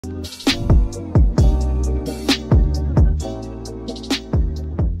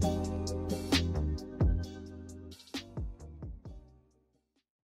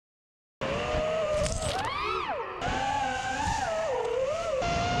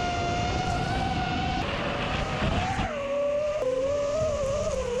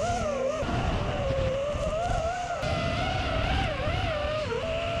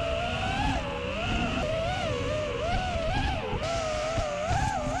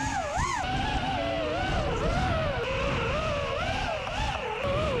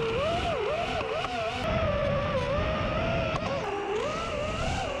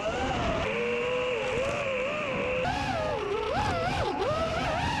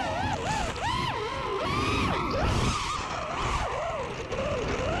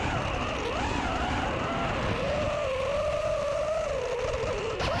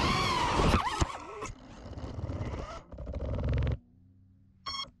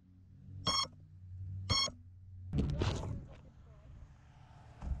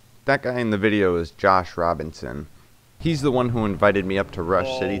That guy in the video is Josh Robinson. He's the one who invited me up to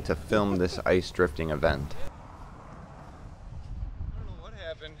Rush City to film this ice drifting event. I don't know what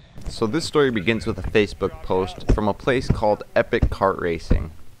happened. So this story begins with a Facebook post from a place called Epic Kart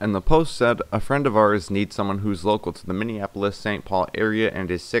Racing. And the post said, a friend of ours needs someone who's local to the Minneapolis-St. Paul area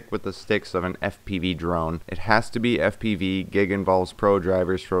and is sick with the sticks of an FPV drone. It has to be FPV, gig involves pro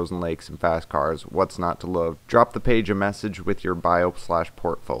drivers, frozen lakes, and fast cars. What's not to love? Drop the page a message with your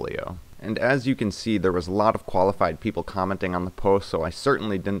bio/portfolio. And as you can see, there was a lot of qualified people commenting on the post, so I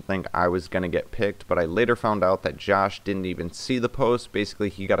certainly didn't think I was going to get picked, but I later found out that Josh didn't even see the post. Basically,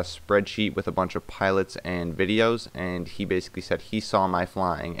 he got a spreadsheet with a bunch of pilots and videos, and he basically said he saw my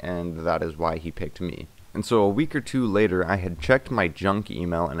flying, and that is why he picked me. And so a week or two later, I had checked my junk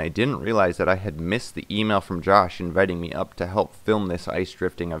email, and I didn't realize that I had missed the email from Josh inviting me up to help film this ice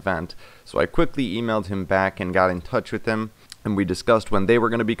drifting event. So I quickly emailed him back and got in touch with him. And we discussed when they were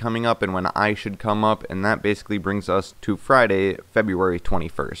going to be coming up and when I should come up, and that basically brings us to Friday, February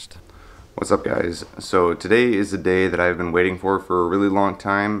 21st. What's up, guys? So today is the day that I've been waiting for a really long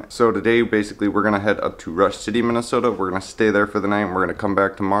time. So today, basically, we're going to head up to Rush City, Minnesota. We're going to stay there for the night, and we're going to come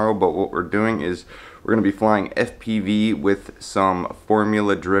back tomorrow, but what we're doing is we're going to be flying FPV with some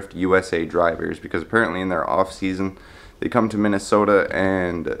Formula Drift USA drivers, because apparently in their off-season, they come to Minnesota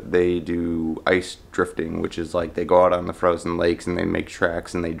and they do ice drifting, which is like they go out on the frozen lakes and they make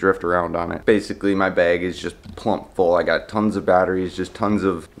tracks and they drift around on it. Basically, my bag is just plump full. I got tons of batteries, there's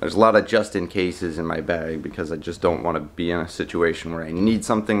a lot of just-in-cases in my bag because I just don't want to be in a situation where I need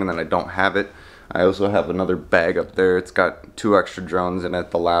something and then I don't have it. I also have another bag up there. It's got 2 extra drones in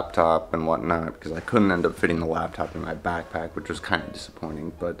it, the laptop and whatnot, because I couldn't end up fitting the laptop in my backpack, which was kind of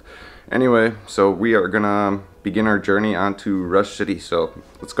disappointing. But anyway, so we are gonna begin our journey onto Rush City, so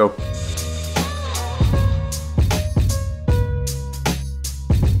let's go.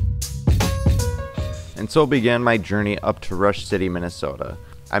 And so began my journey up to Rush City, Minnesota.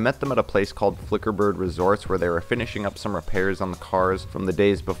 I met them at a place called Flickerbird Resorts where they were finishing up some repairs on the cars from the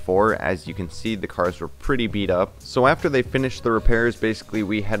days before. As you can see, the cars were pretty beat up. So after they finished the repairs, basically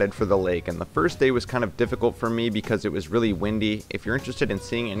we headed for the lake, and the first day was kind of difficult for me because it was really windy. If you're interested in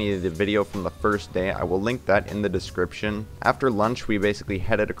seeing any of the video from the first day, I will link that in the description. After lunch, we basically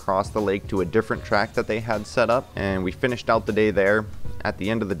headed across the lake to a different track that they had set up, and we finished out the day there. At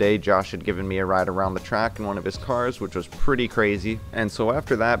the end of the day, Josh had given me a ride around the track in one of his cars, which was pretty crazy. And so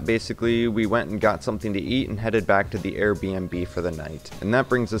after that, basically, we went and got something to eat and headed back to the Airbnb for the night. And that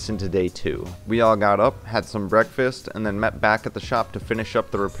brings us into day 2. We all got up, had some breakfast, and then met back at the shop to finish up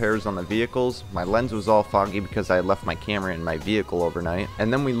the repairs on the vehicles. My lens was all foggy because I left my camera in my vehicle overnight.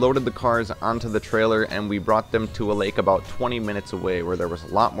 And then we loaded the cars onto the trailer and we brought them to a lake about 20 minutes away where there was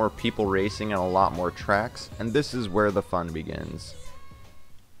a lot more people racing and a lot more tracks. And this is where the fun begins.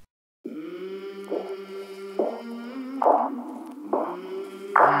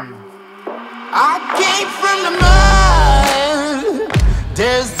 I came from the mud,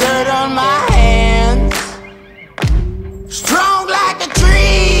 there's dirt on my hands. Strong like a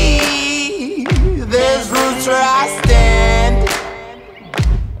tree, there's roots where I stand.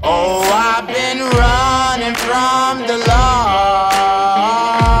 Oh, I've been running from the law.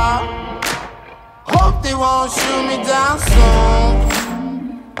 Hope they won't shoot me down soon.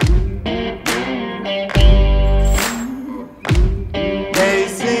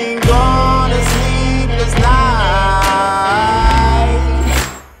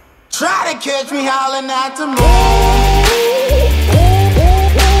 Catch me howling at the moon.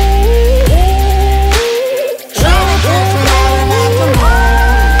 Trying to catch me howling at the moon.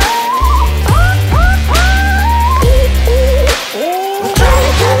 Trying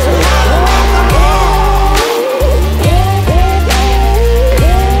to catch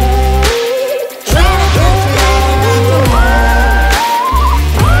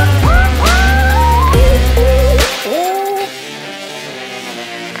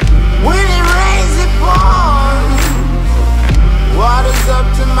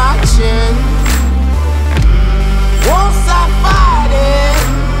to my chin. Won't stop fighting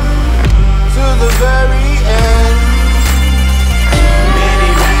to the very end.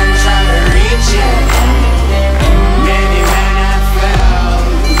 Many men try to reach it, many men have failed.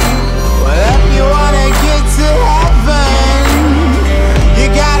 Well, if you wanna get to heaven, you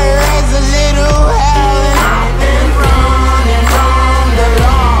gotta raise a little hell. And I've been running from the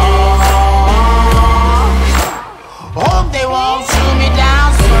law. Hope they won't shoot me down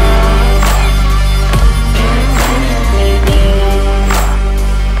soon.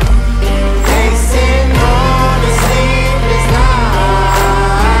 Facing all the sleepless nights.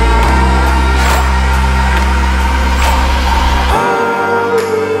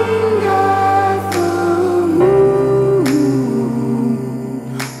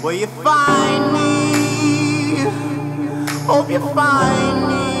 Will you find me? Hope you find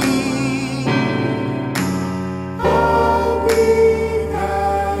me. I'll be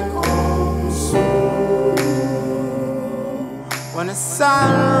back home soon. When the sunrise,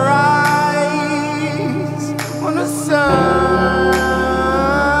 when the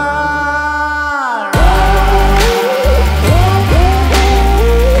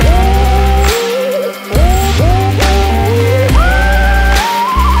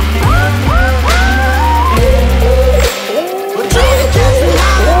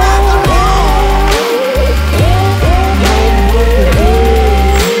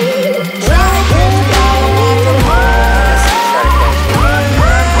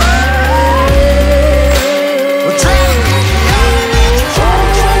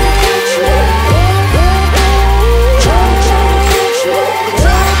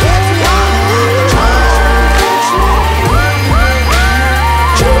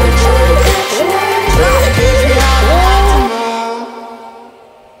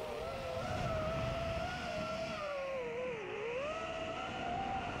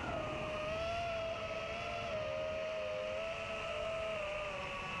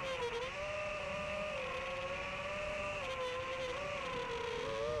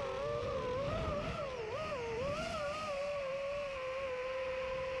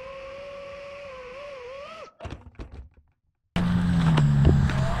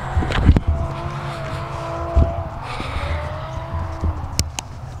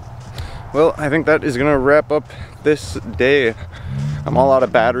Well, I think that is gonna wrap up this day. I'm all out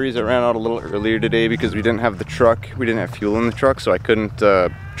of batteries. I ran out a little earlier today because we didn't have the truck. We didn't have fuel in the truck, so I couldn't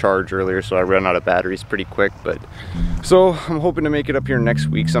charge earlier, so I ran out of batteries pretty quick. But so I'm hoping to make it up here next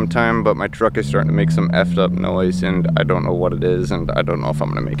week sometime, but my truck is starting to make some effed up noise and I don't know what it is, and I don't know if I'm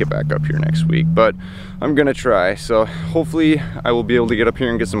gonna make it back up here next week, but I'm gonna try. So hopefully I will be able to get up here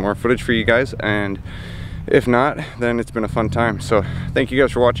and get some more footage for you guys, and if not, then it's been a fun time. So thank you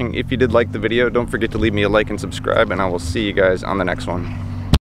guys for watching. If you did like the video, don't forget to leave me a like and subscribe, and I will see you guys on the next one.